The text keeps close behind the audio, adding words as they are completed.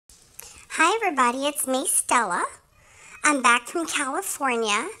Hi everybody, it's me, Stella. I'm back from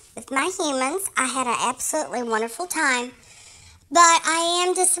California with my humans. I had an absolutely wonderful time, but I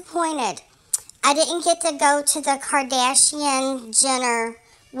am disappointed. I didn't get to go to the Kardashian-Jenner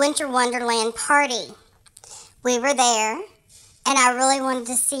Winter Wonderland party. We were there, and I really wanted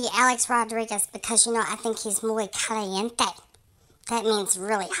to see Alex Rodriguez because, I think he's muy caliente. That means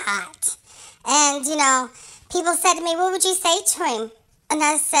really hot. And, people said to me, what would you say to him? And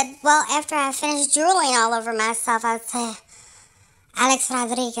I said, well, after I finished drooling all over myself, I would say, Alex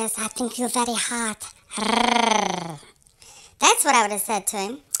Rodriguez, I think you're very hot. That's what I would have said to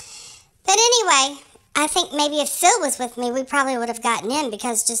him. But anyway, I think maybe if Phil was with me, we probably would have gotten in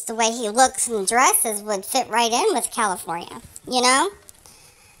because just the way he looks and dresses would fit right in with California,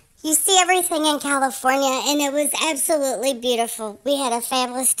 You see everything in California, and it was absolutely beautiful. We had a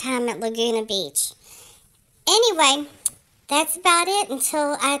fabulous time at Laguna Beach. Anyway, that's about it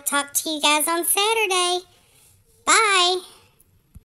until I talk to you guys on Saturday.